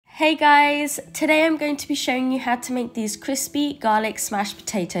Hey guys, today I'm going to be showing you how to make these crispy garlic smashed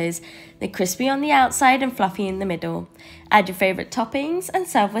potatoes. They're crispy on the outside and fluffy in the middle. Add your favourite toppings and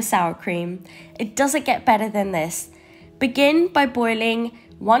serve with sour cream. It doesn't get better than this. Begin by boiling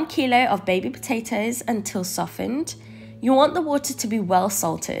 1 kilo of baby potatoes until softened. You want the water to be well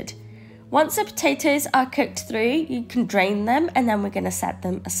salted. Once the potatoes are cooked through, you can drain them and then we're going to set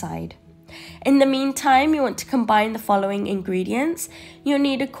them aside. In the meantime, you want to combine the following ingredients. You'll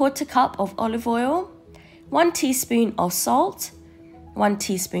need a 1/4 cup of olive oil, 1 teaspoon of salt, 1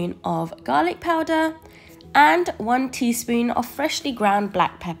 teaspoon of garlic powder, and 1 teaspoon of freshly ground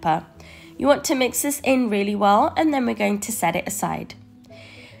black pepper. You want to mix this in really well and then we're going to set it aside.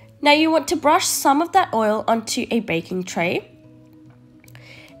 Now you want to brush some of that oil onto a baking tray.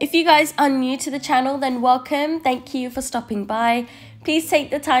 If you guys are new to the channel, then welcome. Thank you for stopping by. Please take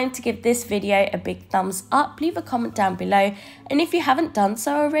the time to give this video a big thumbs up, leave a comment down below, and if you haven't done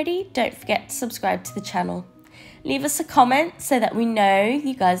so already, don't forget to subscribe to the channel. Leave us a comment so that we know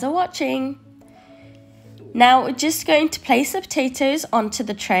you guys are watching. Now we're just going to place the potatoes onto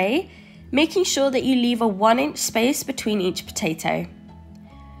the tray, making sure that you leave a 1-inch space between each potato.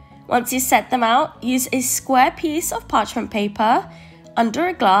 Once you set them out, use a square piece of parchment paper under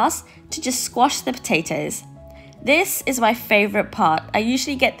a glass to just squash the potatoes. This is my favorite part. I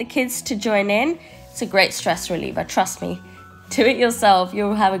usually get the kids to join in. It's a great stress reliever, trust me. Do it yourself,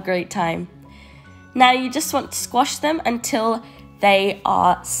 you'll have a great time. Now you just want to squash them until they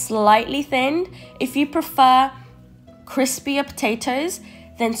are slightly thinned. If you prefer crispier potatoes,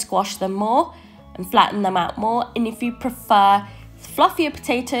 then squash them more and flatten them out more. And if you prefer fluffier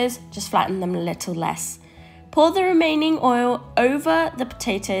potatoes, just flatten them a little less. Pour the remaining oil over the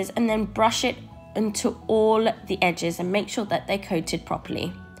potatoes and then brush it into all the edges and make sure that they're coated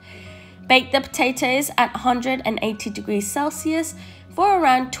properly. Bake the potatoes at 180 degrees Celsius for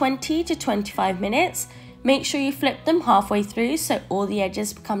around 20 to 25 minutes. Make sure you flip them halfway through so all the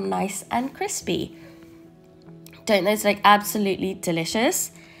edges become nice and crispy. Don't those look absolutely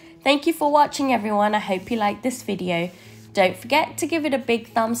delicious? Thank you for watching everyone. I hope you liked this video. Don't forget to give it a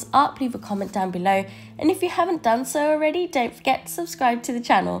big thumbs up, leave a comment down below, and if you haven't done so already, don't forget to subscribe to the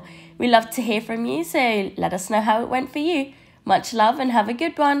channel. We love to hear from you, so let us know how it went for you. Much love and have a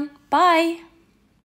good one. Bye!